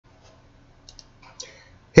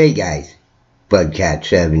Hey guys,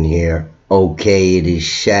 Budcat7 here. Okay, it is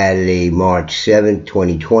Saturday, March 7th,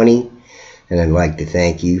 2020, and I'd like to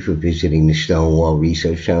thank you for visiting the Stonewall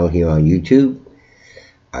Research Channel here on YouTube.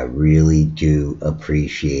 I really do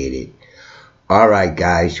appreciate it. Alright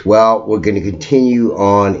guys, well, we're going to continue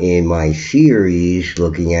on in my series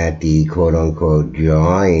looking at the quote-unquote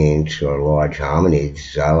giants or large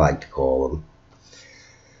hominids, as I like to call them,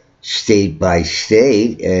 state by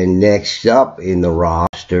state. And next up in the roster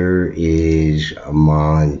is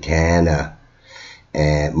Montana,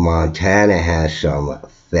 and Montana has some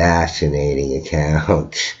fascinating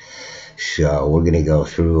accounts, so we're going to go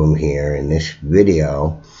through them here in this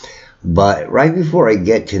video. But right before I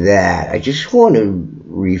get to that, I just want to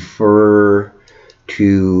refer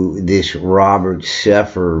to this Robert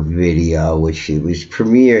Sepehr video, which it was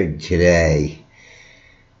premiered today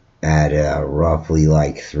at roughly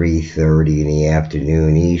like 3:30 in the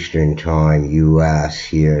afternoon Eastern Time, U.S.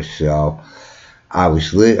 here. So I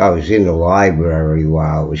was in the library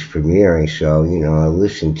while it was premiering, so I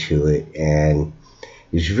listened to it, and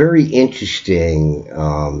it's very interesting.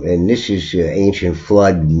 And this is ancient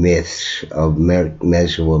flood myths of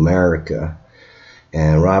Mesoamerica,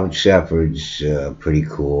 and Robert Sepehr's pretty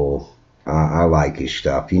cool. I like his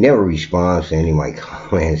stuff. He never responds to any of my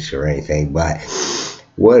comments or anything, but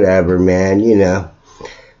whatever, man,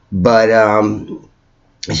 But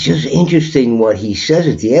it's just interesting what he says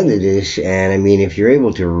at the end of this. And I mean, if you're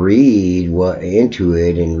able to read into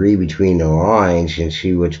it and read between the lines and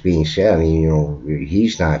see what's being said, I mean,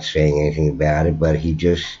 he's not saying anything about it, but he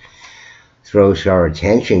just throws our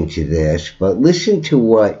attention to this. But listen to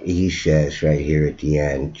what he says right here at the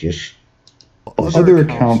end. Just other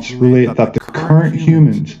accounts relate that the current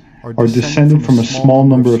humans are descended from a small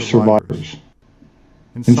number of survivors.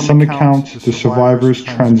 In some accounts, the survivors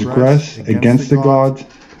transgress against the gods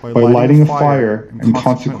by lighting a fire and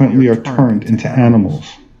consequently are turned into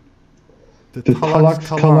animals. The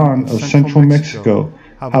Tlaxcalan of central Mexico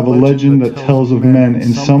have a legend that tells of men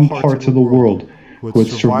in some parts of the world who had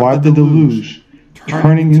survived the deluge,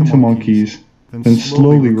 turning into monkeys, then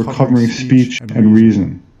slowly recovering speech and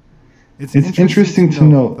reason. It's interesting to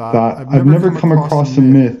note that I've never come across a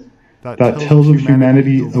myth that tells of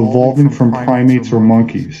humanity evolving from primates or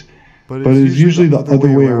monkeys, but it is usually the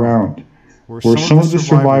other way around, where some of the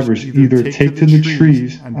survivors either take to the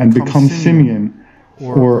trees and become simian,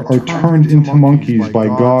 or are turned into monkeys by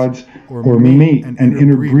gods, or mate and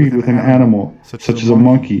interbreed with an animal, such as a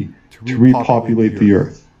monkey, to repopulate the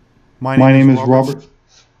earth. My name is Robert.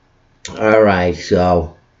 Alright,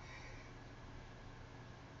 so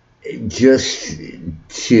just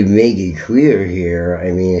to make it clear here,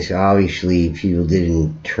 I mean, it's obviously people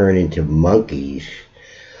didn't turn into monkeys,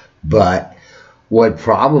 but what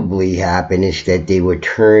probably happened is that they were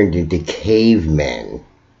turned into cavemen.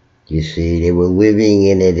 You see, they were living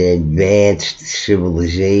in an advanced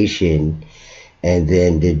civilization, and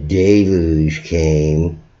then the deluge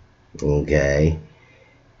came, okay,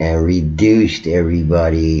 and reduced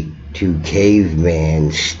everybody to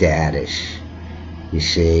caveman status. You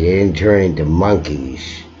see, they didn't turn into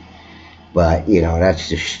monkeys, but, that's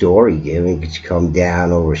the story given. It's come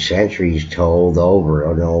down over centuries, told over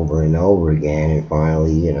and over and over again, and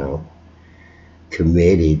finally,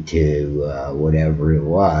 committed to whatever it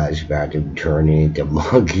was about them turning into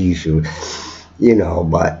monkeys,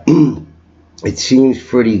 but it seems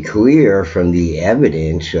pretty clear from the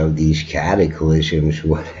evidence of these cataclysms,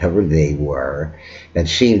 whatever they were, that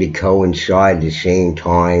seemed to coincide at the same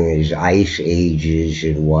time as ice ages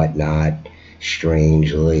and whatnot,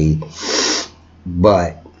 strangely.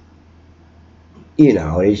 But,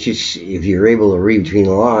 it's just, if you're able to read between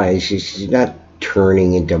the lines, it's not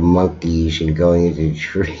turning into monkeys and going into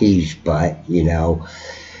trees, but,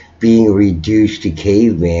 being reduced to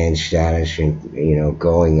caveman status and,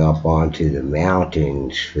 going up onto the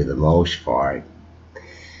mountains for the most part.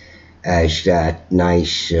 As that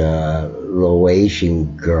nice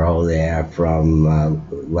Laotian girl there from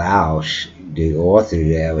Laos, the author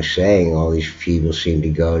there, was saying, all these people seem to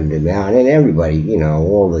go to the mountain, and everybody,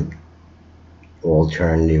 all the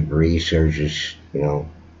alternative researchers,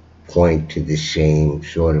 point to the same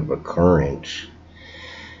sort of occurrence.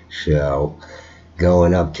 So,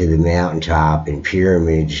 going up to the mountaintop and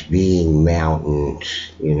pyramids being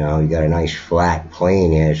mountains, you got a nice flat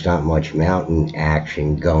plain there. There's not much mountain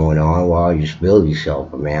action going on. Well, you just build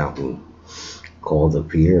yourself a mountain called a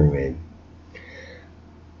pyramid.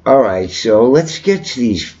 Alright, so let's get to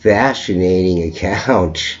these fascinating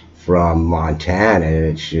accounts from Montana.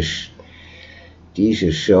 It's just, these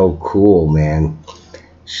are so cool, man.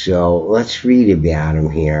 So let's read about them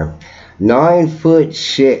here.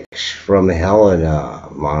 9'6" from Helena,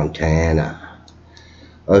 Montana.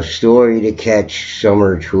 A story to catch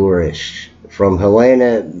summer tourists. From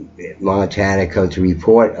Helena, Montana comes a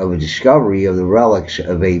report of a discovery of the relics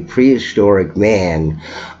of a prehistoric man,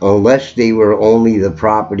 unless they were only the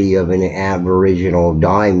property of an Aboriginal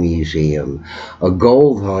dime museum. A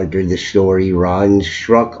gold hunter, the story runs,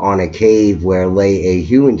 struck on a cave where lay a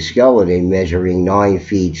human skeleton measuring 9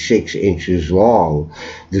 feet 6 inches long.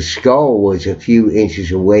 The skull was a few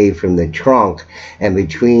inches away from the trunk, and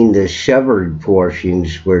between the severed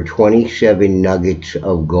portions were 27 nuggets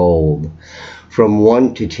of gold, from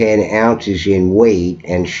 1 to 10 ounces in weight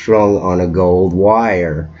and strung on a gold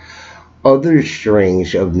wire. Other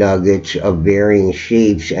strings of nuggets of varying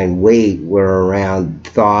shapes and weight were around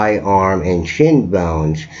thigh, arm, and shin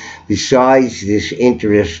bones. Besides this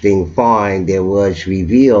interesting find, there was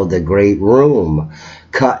revealed a great room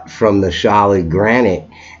cut from the solid granite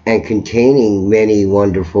and containing many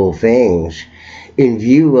wonderful things. In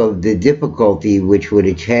view of the difficulty which would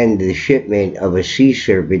attend the shipment of a sea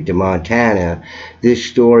serpent to Montana, this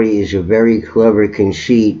story is a very clever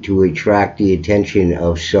conceit to attract the attention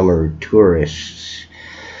of summer tourists.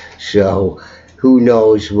 So, who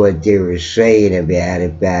knows what they were saying about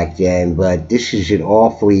it back then, but this is an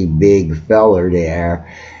awfully big feller there.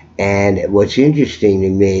 And what's interesting to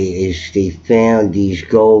me is they found these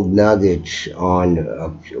gold nuggets on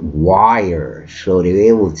a wire, so they were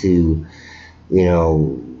able to,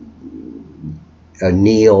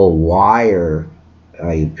 anneal wire,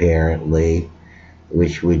 apparently,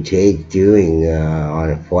 which would take doing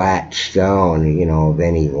on a flat stone, of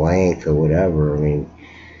any length or whatever. I mean,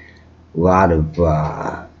 a lot of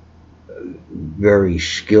very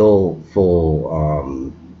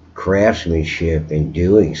skillful craftsmanship in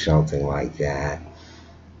doing something like that.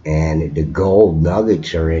 And the gold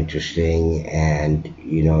nuggets are interesting, and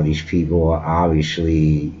these people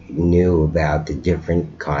obviously knew about the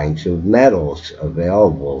different kinds of metals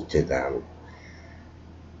available to them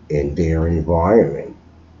in their environment.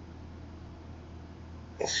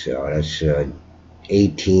 So that's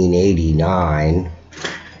 1889,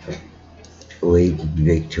 late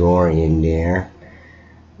Victorian there.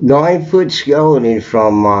 9-foot skeleton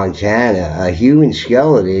from Montana, a human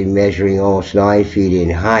skeleton measuring almost 9 feet in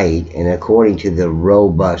height, and according to the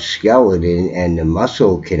robust skeleton and the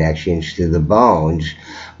muscle connections to the bones,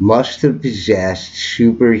 must have possessed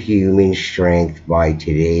superhuman strength by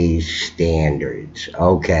today's standards.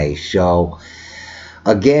 Okay, so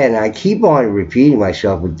again, I keep on repeating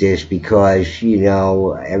myself with this because,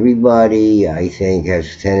 everybody, I think,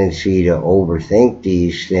 has a tendency to overthink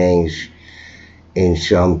these things. In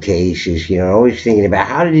some cases, always thinking about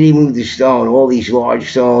how did he move the stone, all these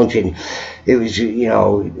large stones, and it was,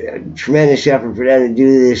 a tremendous effort for them to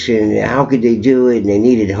do this, and how could they do it, and they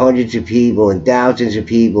needed hundreds of people and thousands of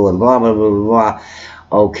people, and blah, blah, blah, blah, blah.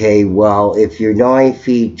 Okay, well, if you're 9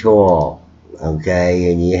 feet tall,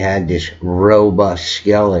 okay, and you had this robust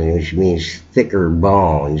skeleton, which means thicker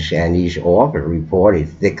bones, and he's often reported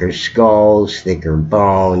thicker skulls, thicker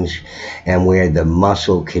bones, and where the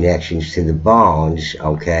muscle connections to the bones,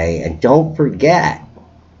 okay, and don't forget,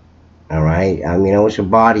 all right, I mean, I was a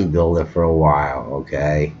bodybuilder for a while,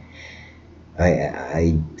 okay,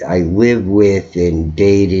 I lived with and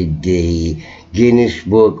dated the Guinness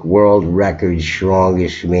Book World Records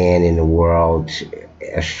strongest man in the world,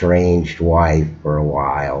 estranged wife for a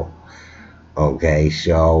while. Okay,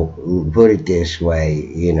 so put it this way,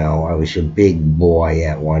 I was a big boy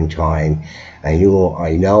at one time. I know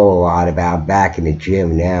a lot about back in the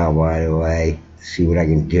gym now, by the way. See what I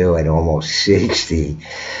can do at almost 60.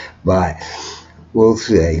 But we'll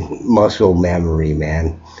see. Muscle memory,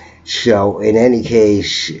 man. So in any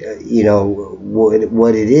case,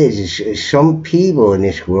 what it is some people in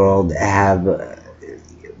this world have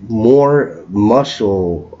more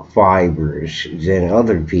muscle fibers than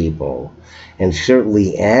other people, and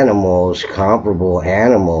certainly animals, comparable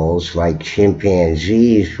animals like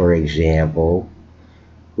chimpanzees, for example,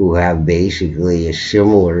 who have basically a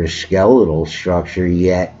similar skeletal structure,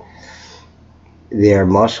 yet their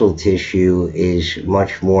muscle tissue is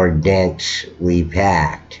much more densely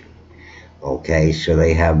packed. Okay, so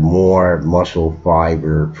they have more muscle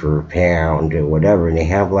fiber per pound or whatever, and they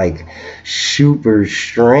have like super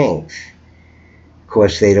strength. Of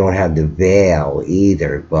course, they don't have the veil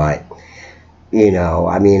either, but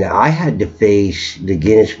I had to face the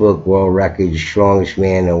Guinness Book World Records strongest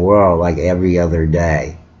man in the world like every other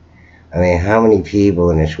day. I mean, how many people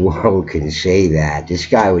in this world can say that? This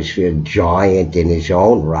guy was a giant in his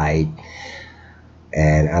own right.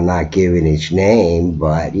 and I'm not giving his name,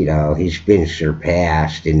 but you know, he's been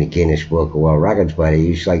surpassed in the Guinness Book of World Records. But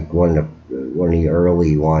he's like one of the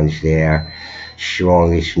early ones there,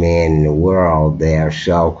 strongest man in the world there.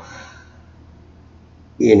 So,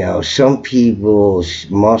 you know, some people's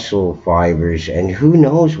muscle fibers, and who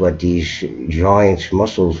knows what these giants'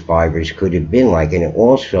 muscle fibers could have been like. And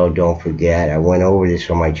also, don't forget, I went over this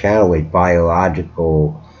on my channel with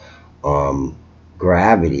biological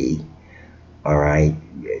gravity. All right,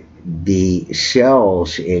 the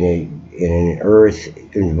cells in an Earth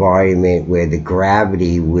environment where the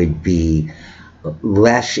gravity would be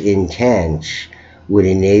less intense would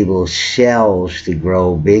enable cells to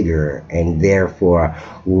grow bigger and therefore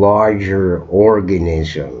larger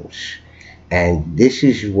organisms. And this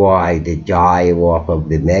is why the die-off of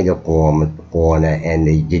the megafauna and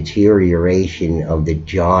the deterioration of the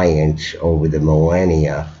giants over the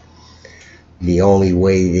millennia, the only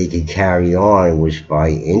way they could carry on was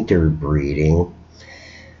by interbreeding,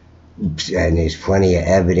 and there's plenty of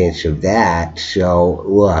evidence of that. So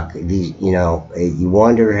look, these, you know, you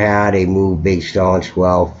wonder how they move big stones.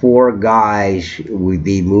 Well, 4 guys would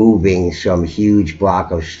be moving some huge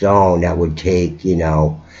block of stone that would take, you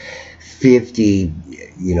know, 50,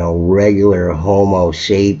 you know, regular Homo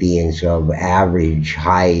sapiens of average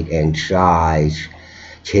height and size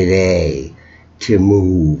today to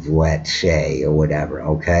move, let's say, or whatever.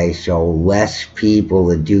 Okay, so less people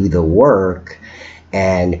to do the work,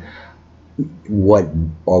 and what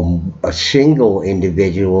a single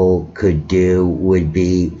individual could do would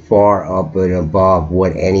be far up and above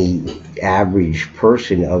what any average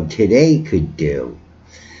person of today could do.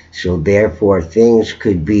 So therefore, things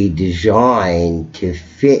could be designed to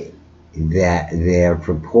fit their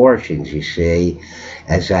proportions, you see,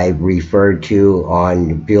 as I referred to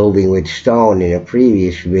on building with stone in a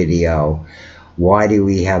previous video. Why do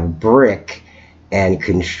we have brick and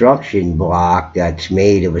construction block that's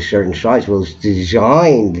made of a certain size? Well, it's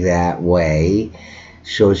designed that way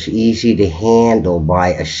so it's easy to handle by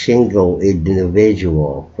a single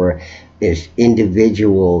individual for this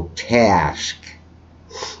individual task.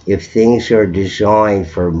 If things are designed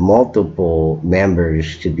for multiple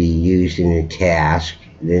members to be used in a task,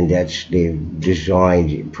 then they're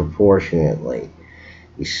designed proportionately,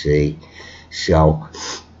 you see. So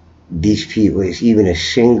these people, even a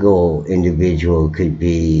single individual could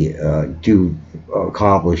be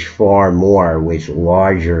accomplish far more with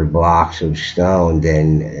larger blocks of stone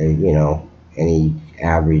than you know, any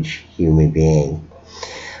average human being.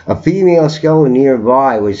 A female skeleton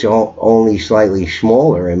nearby was only slightly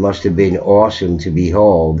smaller and must have been awesome to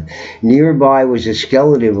behold. Nearby was a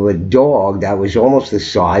skeleton of a dog that was almost the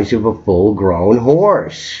size of a full-grown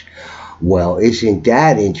horse. Well, isn't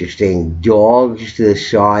that interesting? Dogs the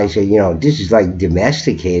size of, you know, this is like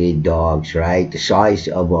domesticated dogs, right? The size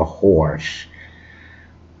of a horse.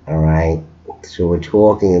 All right. So we're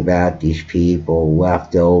talking about these people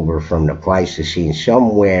left over from the Pleistocene,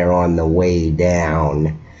 somewhere on the way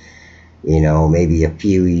down, you know, maybe a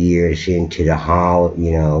few years into the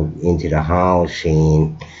Holocene,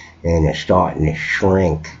 and they're starting to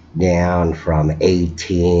shrink down from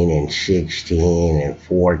 18 and 16 and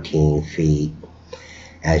 14 feet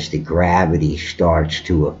as the gravity starts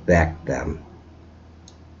to affect them.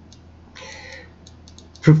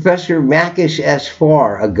 Professor Marcus S.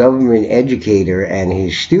 Farr, a government educator, and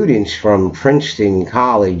his students from Princeton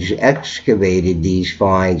College excavated these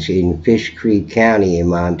finds in Fish Creek County in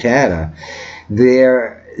Montana.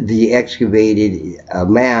 There, they excavated a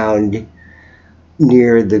mound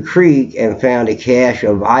near the creek and found a cache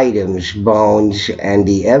of items, bones, and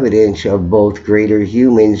the evidence of both greater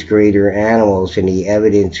humans, greater animals, and the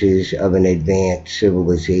evidences of an advanced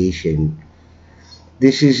civilization.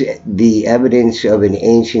 This is the evidence of an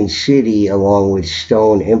ancient city along with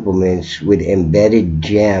stone implements with embedded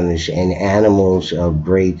gems and animals of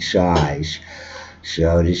great size.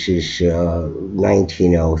 So this is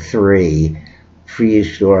 1903.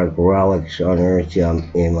 Prehistoric relics unearthed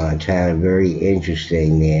in Montana. Very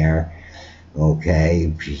interesting there.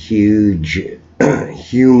 Okay, huge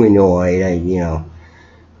humanoid. You know,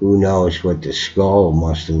 who knows what the skull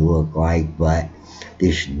must have looked like, but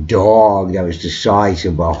this dog that was the size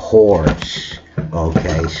of a horse.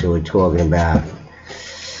 Okay, so we're talking about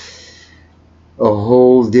a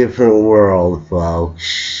whole different world,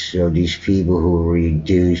 folks. So these people who were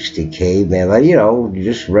reduced to cavemen, like, you know,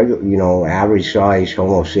 just regular, you know, average size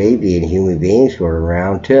Homo sapien human beings were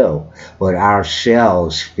around too. But our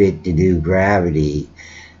cells fit to do gravity,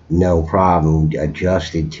 no problem,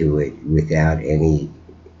 adjusted to it without any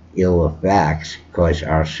ill effects, because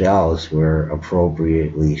our cells were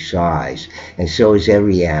appropriately sized. And so is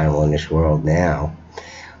every animal in this world now.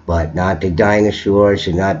 but not the dinosaurs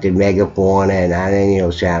and not the megafauna and not any of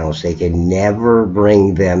those animals. They can never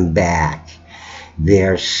bring them back.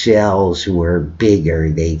 Their cells were bigger.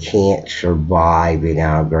 They can't survive in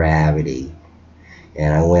our gravity.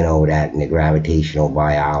 And I went over that in the gravitational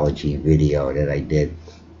biology video that I did.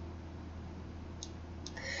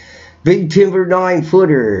 Big Timber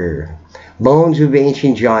 9-footer. Bones of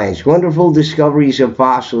ancient giants. Wonderful discoveries of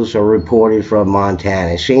fossils are reported from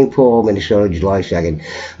Montana. St. Paul, Minnesota, July 2nd.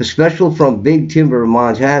 A special from Big Timber,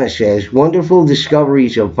 Montana says, wonderful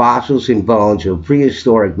discoveries of fossils and bones of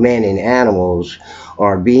prehistoric men and animals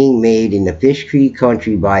are being made in the Fish Creek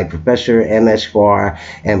country by Professor M.S. Farr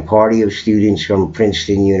and party of students from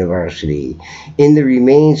Princeton University. In the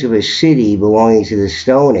remains of a city belonging to the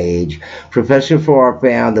Stone Age, Professor Farr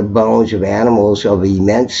found the bones of animals of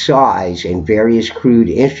immense size and various crude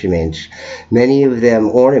instruments, many of them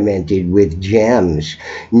ornamented with gems.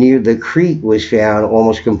 Near the creek was found,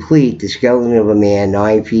 almost complete, the skeleton of a man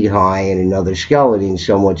 9 feet high, and another skeleton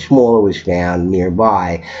somewhat smaller was found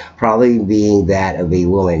nearby, probably being that of a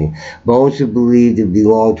woman. Bones are believed to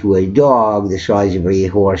belong to a dog the size of a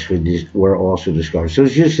horse were also discovered. So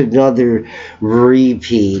it's just another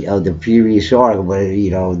repeat of the previous article, but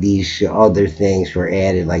you know, these other things were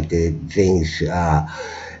added, like the things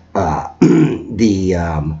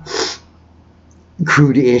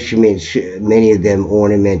crude instruments, many of them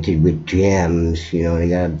ornamented with gems. You know, they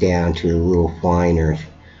got down to a little finer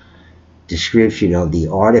description of the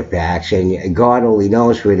artifacts, and God only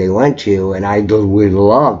knows where they went to, and I would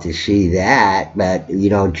love to see that. But you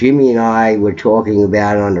know, Jimmy and I were talking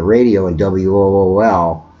about it on the radio in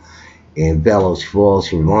WOOL in Bellows Falls,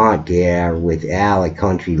 Vermont, there with Al at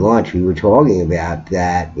Country Lunch. We were talking about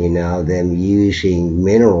that, you know, them using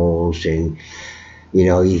minerals, and you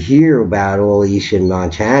know, you hear about all these in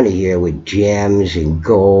Montana here with gems and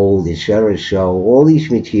gold, etc. So all these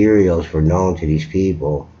materials were known to these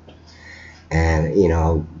people, and you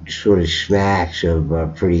know, sort of smacks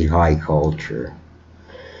of pretty high culture.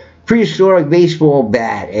 Prehistoric baseball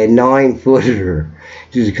bat and 9-footer.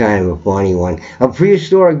 This is kind of a funny one. A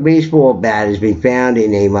prehistoric baseball bat has been found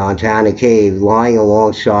in a Montana cave lying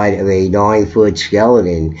alongside of a 9-foot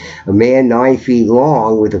skeleton. A man 9 feet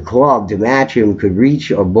long with a club to match him could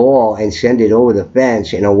reach a ball and send it over the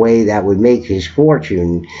fence in a way that would make his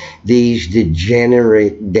fortune these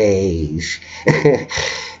degenerate days.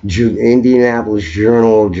 Indianapolis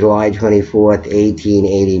Journal, July 24th,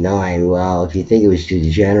 1889. Well, if you think it was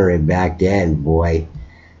degenerate back then, boy,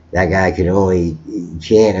 that guy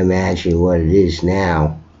can't imagine what it is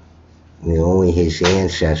now. I mean, only his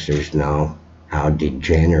ancestors know how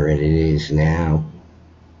degenerate it is now.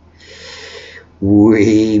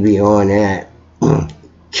 Way beyond that.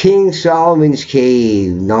 King Solomon's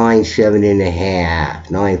Cave, 9 foot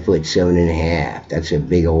 7.5. That's a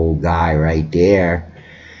big old guy right there.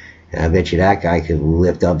 And I bet you that guy could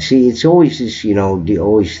lift up. See, it's always this, you know, you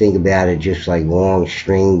always think about it just like long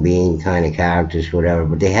string bean kind of characters, whatever.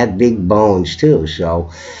 But they had big bones too.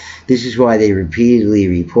 So this is why they repeatedly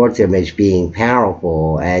report them as being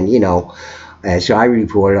powerful. And, you know, so I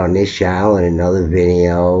reported on this channel and another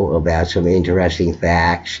video about some interesting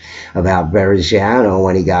facts about Verrazano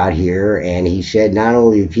when he got here. And he said not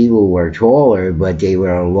only people were taller, but they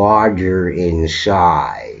were larger in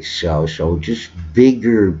size. So just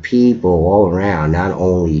bigger people all around, not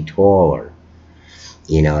only taller.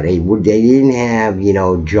 You know, they didn't have, you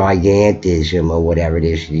know, gigantism or whatever it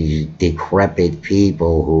is, these decrepit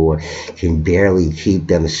people who can barely keep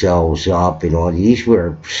themselves up and all. These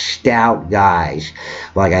were stout guys.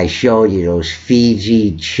 Like I showed you, those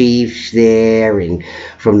Fiji chiefs there and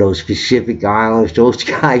from those Pacific Islands, those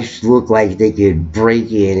guys look like they could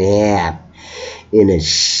break you in half in a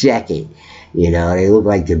second. You know, they look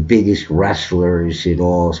like the biggest wrestlers and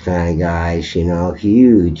all those kind of guys, you know,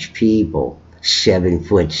 huge people. 7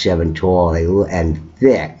 foot 7 tall, and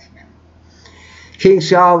thick. King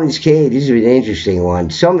Solomon's Cave, this is an interesting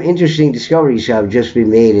one. Some interesting discoveries have just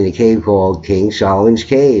been made in a cave called King Solomon's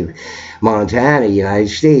Cave, Montana, United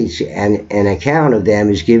States, and an account of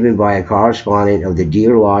them is given by a correspondent of the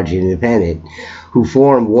Deer Lodge Independent, who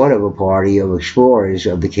formed one of a party of explorers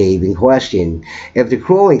of the cave in question. After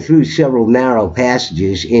crawling through several narrow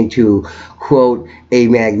passages into, quote, a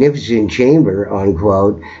magnificent chamber,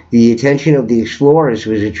 unquote, the attention of the explorers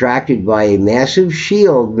was attracted by a massive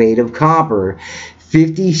shield made of copper,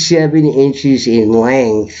 57 inches in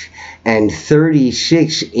length and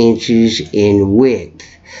 36 inches in width,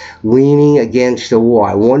 leaning against the wall.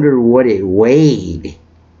 I wonder what it weighed.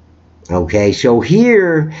 Okay, so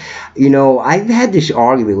here, you know, I've had this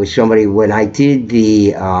argument with somebody when I did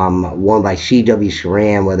the one by C.W.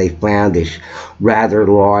 Saran, where they found this rather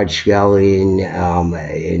large skeleton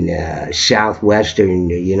in southwestern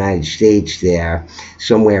United States there,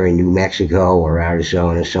 somewhere in New Mexico or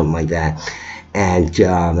Arizona, something like that. And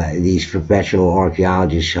these professional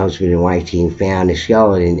archaeologists, husband and wife team, found the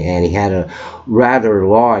skeleton, and he had a rather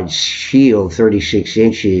large shield, 36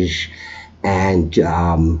 inches, and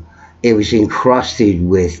it was encrusted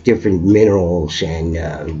with different minerals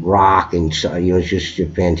and rock, and so, you know, it's just a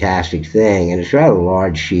fantastic thing. And it's a rather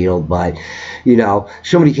large shield, but, you know,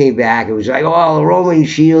 somebody came back, it was like, oh, the Roman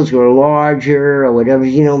shields were larger or whatever,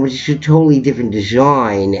 you know, but it's a totally different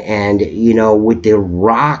design. And, you know, with the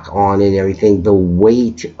rock on it and everything, the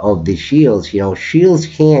weight of the shields, you know, shields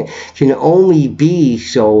can only be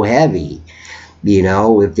so heavy, you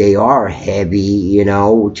know, if they are heavy, you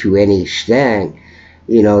know, to any extent.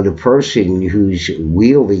 You know, the person who's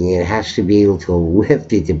wielding it has to be able to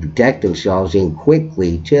lift it to protect themselves, and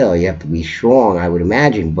quickly too. You have to be strong, I would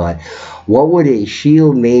imagine. But what would a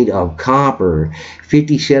shield made of copper,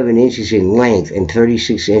 57 inches in length and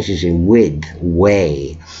 36 inches in width,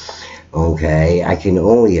 weigh? Okay, I can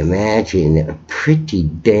only imagine a pretty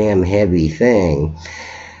damn heavy thing.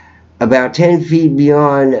 About 10 feet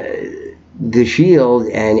beyond the shield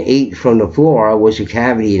and 8 from the floor was a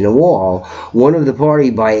cavity in the wall. One of the party,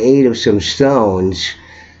 by aid of some stones,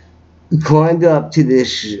 climbed up to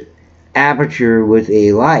this aperture with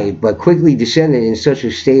a light, but quickly descended in such a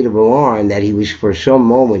state of alarm that he was for some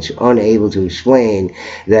moments unable to explain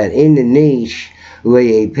that in the niche lay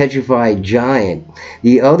a petrified giant.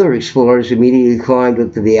 The other explorers immediately climbed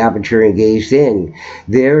up to the aperture and gazed in.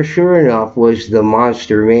 There, sure enough, was the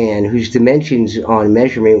monster man, whose dimensions on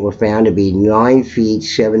measurement were found to be 9 feet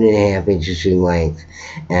 7.5 inches in length,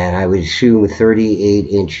 and I would assume 38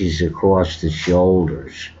 inches across the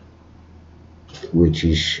shoulders, which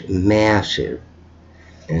is massive.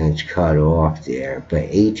 And it's cut off there. But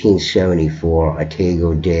 1874,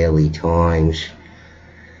 Otago Daily Times.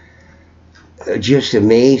 Just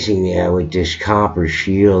amazing there with this copper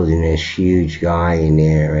shield and this huge guy in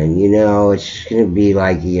there. And, you know, it's going to be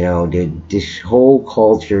like, you know, this whole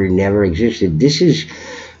culture never existed. This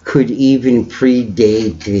could even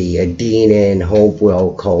predate the Adena and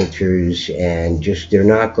Hopewell cultures, and just they're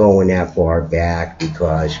not going that far back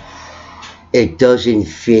because it doesn't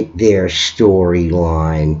fit their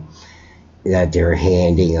storyline that they're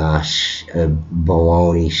handing us, a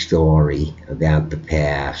baloney story about the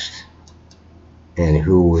past. And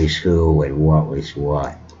who was who and what was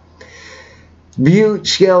what. Butte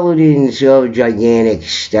skeletons of gigantic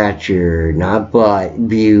stature, not but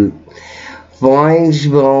Butte, finds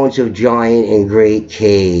bones of giant and great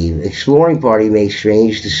cave. Exploring party makes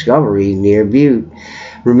strange discovery near Butte.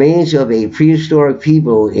 Remains of a prehistoric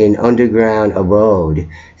people in underground abode.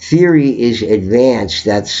 Theory is advanced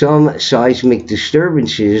that some seismic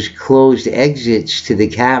disturbances closed exits to the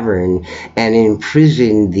cavern and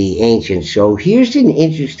imprisoned the ancients. So here's an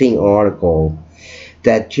interesting article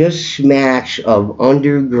that just smacks of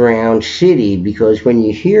underground city, because when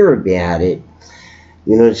you hear about it,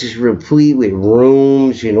 you know, it's just replete with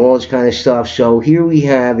rooms and all this kind of stuff. So here we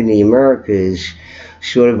have in the Americas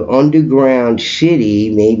sort of underground city,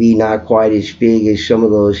 maybe not quite as big as some of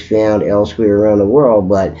those found elsewhere around the world,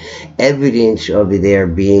 but evidence of their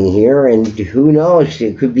being here. And who knows,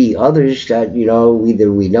 there could be others that, you know,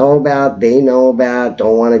 either we know about, they know about,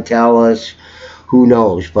 don't want to tell us, who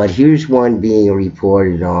knows. But here's one being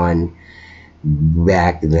reported on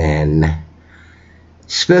back then.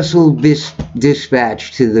 Special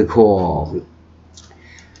dispatch to the call.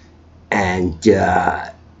 And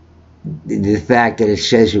the fact that it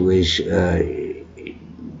says it was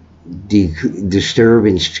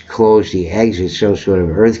disturbance to close the exit, some sort of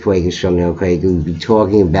earthquake or something, okay, it would be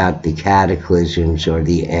talking about the cataclysms or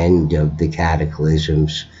the end of the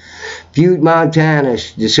cataclysms. Butte, Montana,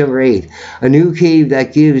 December 8th. A new cave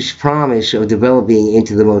that gives promise of developing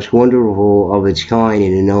into the most wonderful of its kind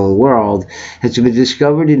in the known world has been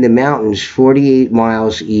discovered in the mountains 48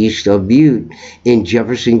 miles east of Butte in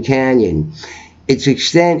Jefferson Canyon. Its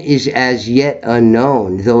extent is as yet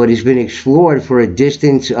unknown, though it has been explored for a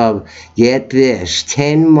distance of, get this,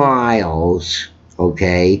 10 miles,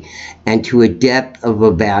 okay, and to a depth of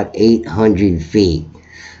about 800 feet.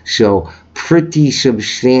 So pretty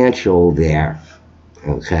substantial there,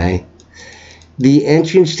 okay. The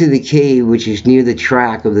entrance to the cave, which is near the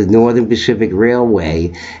track of the Northern Pacific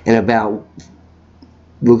Railway and about,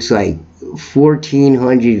 looks like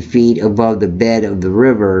 1,400 feet above the bed of the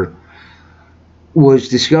river, was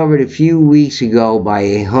discovered a few weeks ago by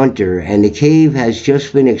a hunter, and the cave has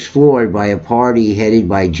just been explored by a party headed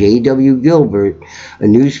by J.W. Gilbert, a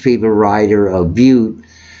newspaper writer of Butte.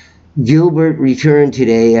 Gilbert returned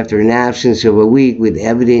today after an absence of a week with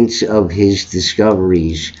evidence of his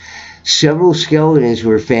discoveries. Several skeletons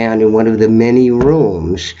were found in one of the many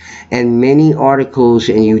rooms, and many articles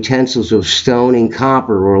and utensils of stone and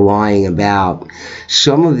copper were lying about.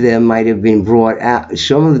 Some of them have been brought out.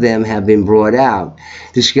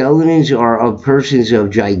 The skeletons are of persons of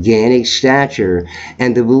gigantic stature,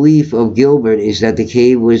 and the belief of Gilbert is that the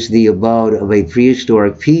cave was the abode of a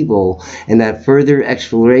prehistoric people, and that further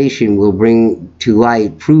exploration will bring to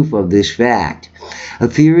light proof of this fact. A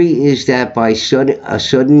theory is that by a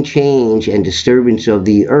sudden change and disturbance of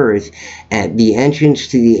the earth, at the entrance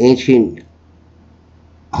to the ancient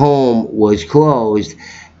home was closed,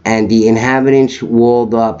 and the inhabitants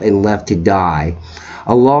walled up and left to die.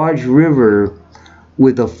 A large river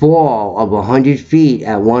with a fall of 100 feet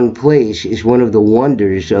at one place is one of the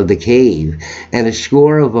wonders of the cave, and a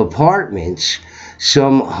score of apartments,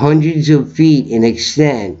 some hundreds of feet in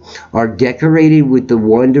extent, are decorated with the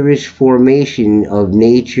wondrous formation of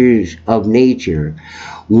nature.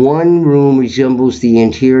 One room resembles the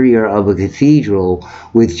interior of a cathedral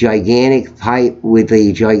with a gigantic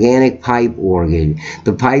pipe organ,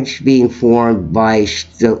 the pipes being formed by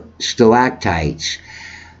stalactites,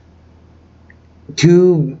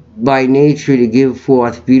 tuned by nature to give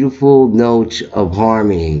forth beautiful notes of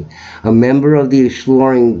harmony. A member of the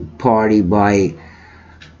exploring party, by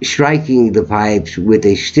striking the pipes with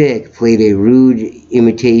a stick, played a rude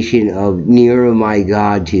imitation of "Nearer, my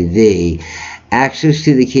God, to Thee." Access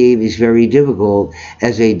to the cave is very difficult,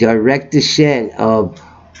 as a direct descent of,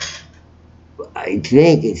 I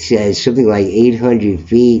think it says something like 800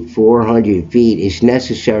 feet, 400 feet, is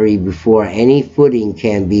necessary before any footing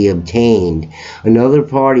can be obtained. Another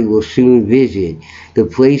party will soon visit the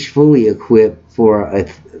place fully equipped for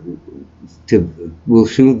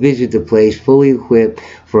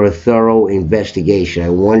a thorough investigation. I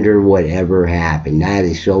wonder whatever happened. That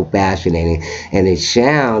is so fascinating, and it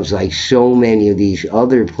sounds like so many of these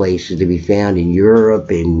other places to be found in Europe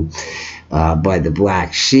and by the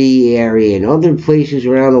Black Sea area and other places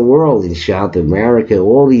around the world, in South America,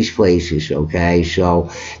 all these places, okay? So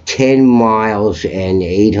 10 miles and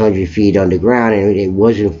 800 feet underground, and it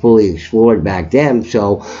wasn't fully explored back then,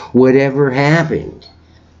 so whatever happened?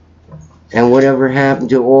 And whatever happened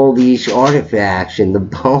to all these artifacts and the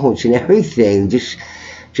bones and everything,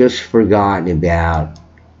 just forgotten about,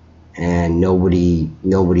 and nobody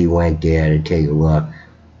went there to take a look,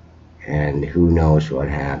 and who knows what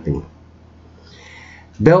happened.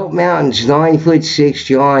 Belt Mountains, 9'6"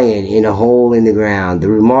 giant in a hole in the ground. The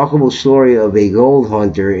remarkable story of a gold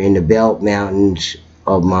hunter in the Belt Mountains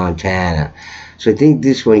of Montana. So I think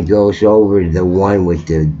this one goes over the one with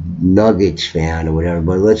the nuggets found or whatever,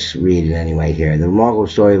 but let's read it anyway here. The remarkable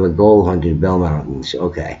story of a gold hunter in the Belt Mountains.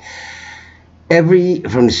 Okay.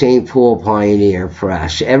 From the St. Paul Pioneer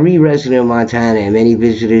Press. Every resident of Montana and many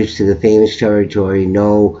visitors to the famous territory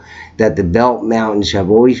know that the Belt Mountains have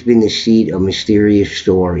always been the seat of mysterious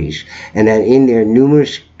stories, and that in their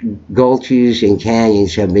numerous gulches and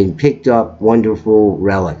canyons have been picked up wonderful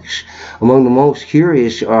relics. Among the most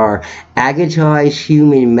curious are agatized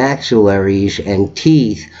human maxillaries and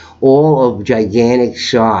teeth, all of gigantic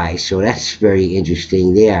size, so that's very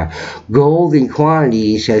interesting there. Gold in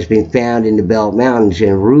quantities has been found in the Belt Mountains,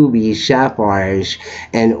 and rubies, sapphires,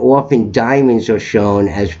 and often diamonds are shown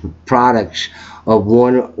as products of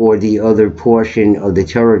one or the other portion of the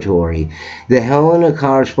territory. The Helena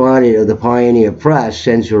correspondent of the Pioneer Press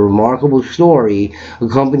sends a remarkable story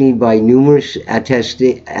accompanied by numerous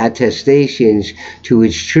attestations to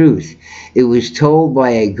its truth. It was told by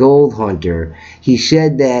a gold hunter. He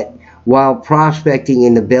said that while prospecting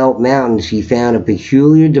in the Belt Mountains, he found a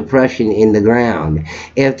peculiar depression in the ground.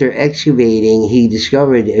 After excavating, he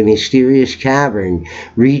discovered a mysterious cavern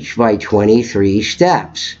reached by 23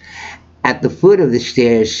 steps. At the foot of the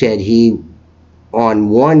stairs, said he, on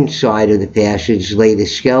one side of the passage lay the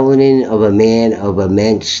skeleton of a man of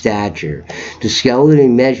immense stature. The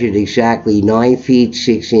skeleton measured exactly 9 feet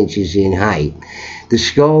 6 inches in height. The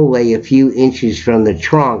skull lay a few inches from the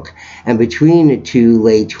trunk, and between the two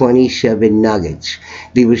lay 27 nuggets.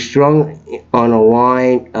 They were strung on a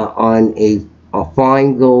line on a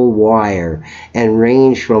fine gold wire, and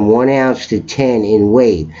ranged from 1 ounce to 10 in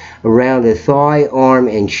weight. Around the thigh, arm,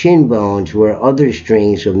 and shin bones were other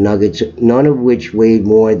strings of nuggets, none of which weighed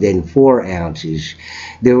more than 4 ounces.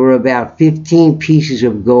 There were about 15 pieces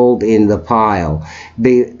of gold in the pile.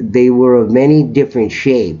 They were of many different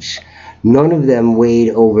shapes. None of them weighed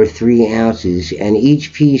over 3 ounces, and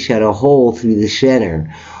each piece had a hole through the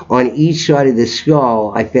center. On each side of the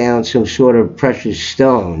skull, I found some sort of precious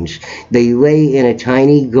stones. They lay in a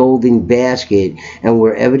tiny golden basket and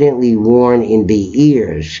were evidently worn in the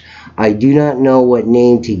ears. I do not know what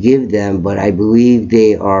name to give them, but I believe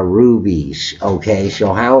they are rubies. Okay,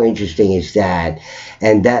 so how interesting is that?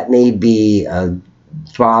 And that may be a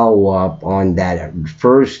follow-up on that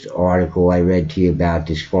first article I read to you about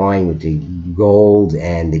this find with the gold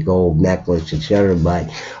and the gold necklace, etc., but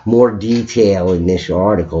more detail in this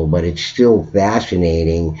article. But it's still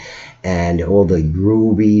fascinating, and all the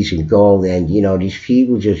rubies and gold, and you know, these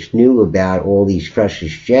people just knew about all these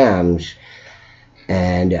precious gems,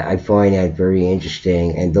 and I find that very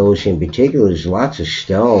interesting. And those in particular, there's lots of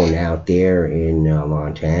stone out there in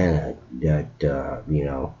Montana that you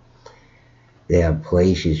know, they have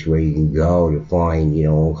places where you can go to find, you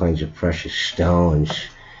know, all kinds of precious stones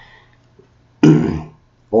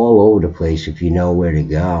all over the place if you know where to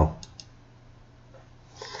go.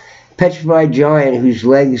 Petrified giant whose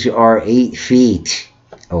legs are 8 feet.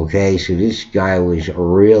 Okay, so this guy was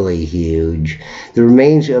really huge. The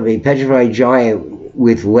remains of a petrified giant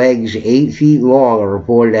with legs 8 feet long are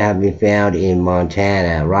reported to have been found in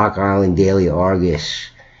Montana. Rock Island Daily Argus.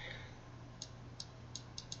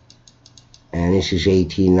 And this is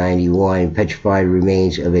 1891. Petrified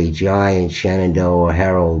remains of a giant Shenandoah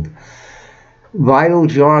Herald. Vital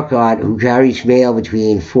Jarcott, who carries mail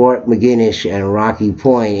between Fort McGinnis and Rocky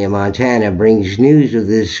Point in Montana, brings news of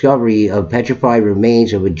the discovery of petrified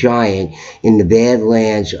remains of a giant in the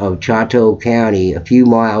Badlands of Chateau County, a few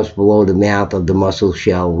miles below the mouth of the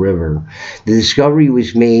Musselshell River. The discovery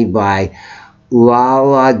was made by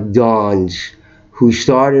Laladons, who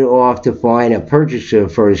started off to find a purchaser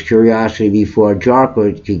for his curiosity before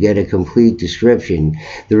Jarcott could get a complete description.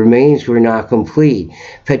 The remains were not complete,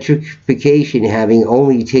 petrification having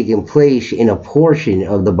only taken place in a portion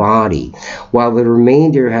of the body, while the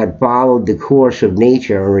remainder had followed the course of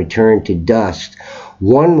nature and returned to dust.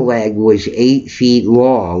 One leg was 8 feet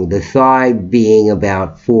long, the thigh being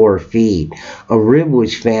about 4 feet. A rib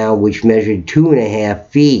was found which measured 2.5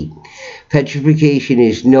 feet. Petrification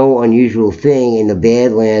is no unusual thing in the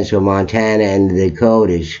Badlands of Montana and the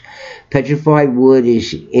Dakotas. Petrified wood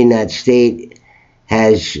is in that state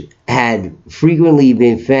had frequently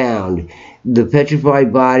been found. The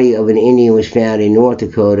petrified body of an Indian was found in North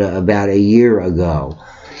Dakota about a year ago.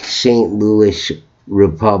 St. Louis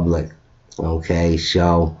Republic. Okay,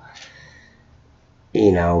 so,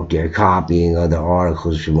 you know, they're copying other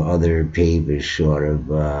articles from other papers, sort of,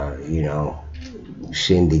 you know,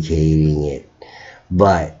 syndicating it.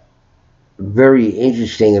 But very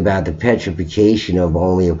interesting about the petrification of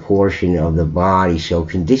only a portion of the body. So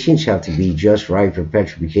conditions have to be just right for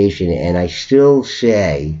petrification, and I still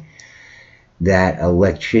say that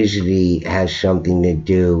electricity has something to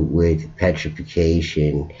do with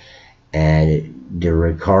petrification, and the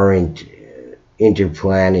recurrent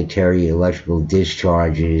interplanetary electrical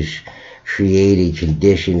discharges created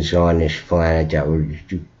conditions on this planet that would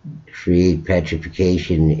create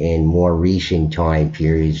petrification in more recent time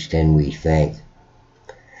periods than we think.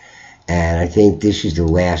 And I think this is the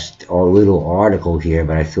last little article here,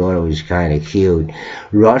 but I thought it was kind of cute.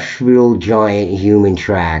 Rushville giant human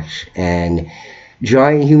tracks. And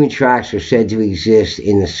giant human tracks are said to exist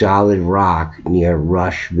in the solid rock near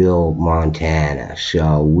Rushville, Montana.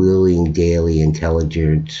 So, Wheeling Daily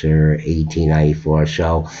Intelligencer, 1894.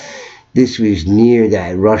 So, this was near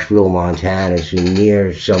that Rushville, Montana, so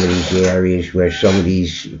near some of these areas where some of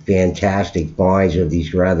these fantastic finds of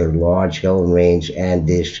these rather large hill range and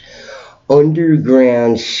this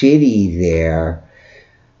underground city there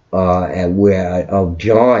of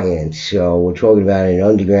giants. So we're talking about an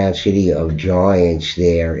underground city of giants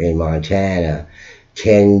there in Montana.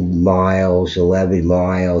 10 miles, 11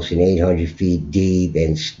 miles, and 800 feet deep,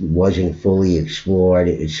 and wasn't fully explored,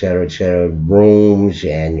 etc., etc. Rooms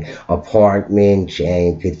and apartments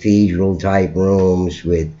and cathedral-type rooms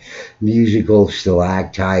with musical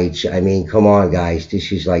stalactites. I mean, come on, guys.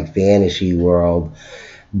 This is like fantasy world,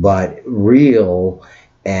 but real.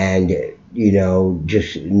 And you know,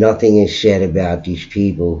 just nothing is said about these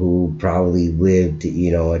people who probably lived, you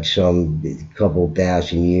know, at some couple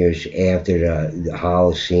thousand years after the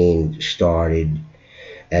Holocene started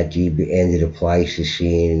at the end of the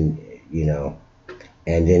Pleistocene, you know,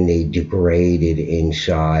 and then they degraded in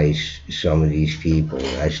size, some of these people,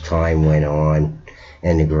 as time went on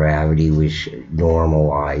and the gravity was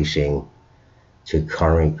normalizing to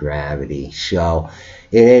current gravity. So,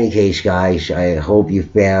 in any case, guys, I hope you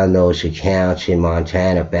found those accounts in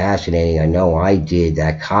Montana fascinating. I know I did.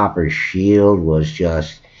 That copper shield was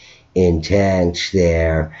just intense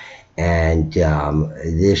there. And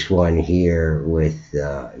this one here with,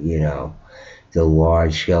 you know, the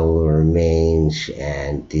large skeletal remains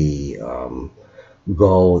and the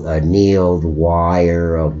gold, annealed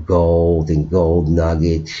wire of gold and gold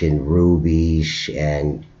nuggets and rubies,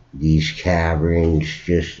 and these caverns,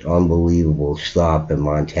 just unbelievable stuff in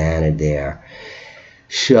Montana there.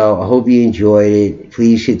 So I hope you enjoyed it.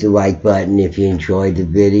 Please hit the like button if you enjoyed the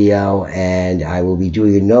video, and I will be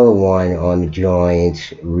doing another one on the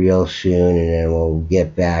Giants real soon, and then we'll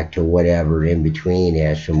get back to whatever in between.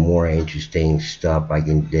 There's some more interesting stuff I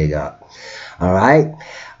can dig up. Alright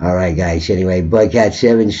guys, anyway,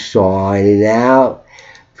 Budcat7 signing out.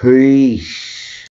 Peace.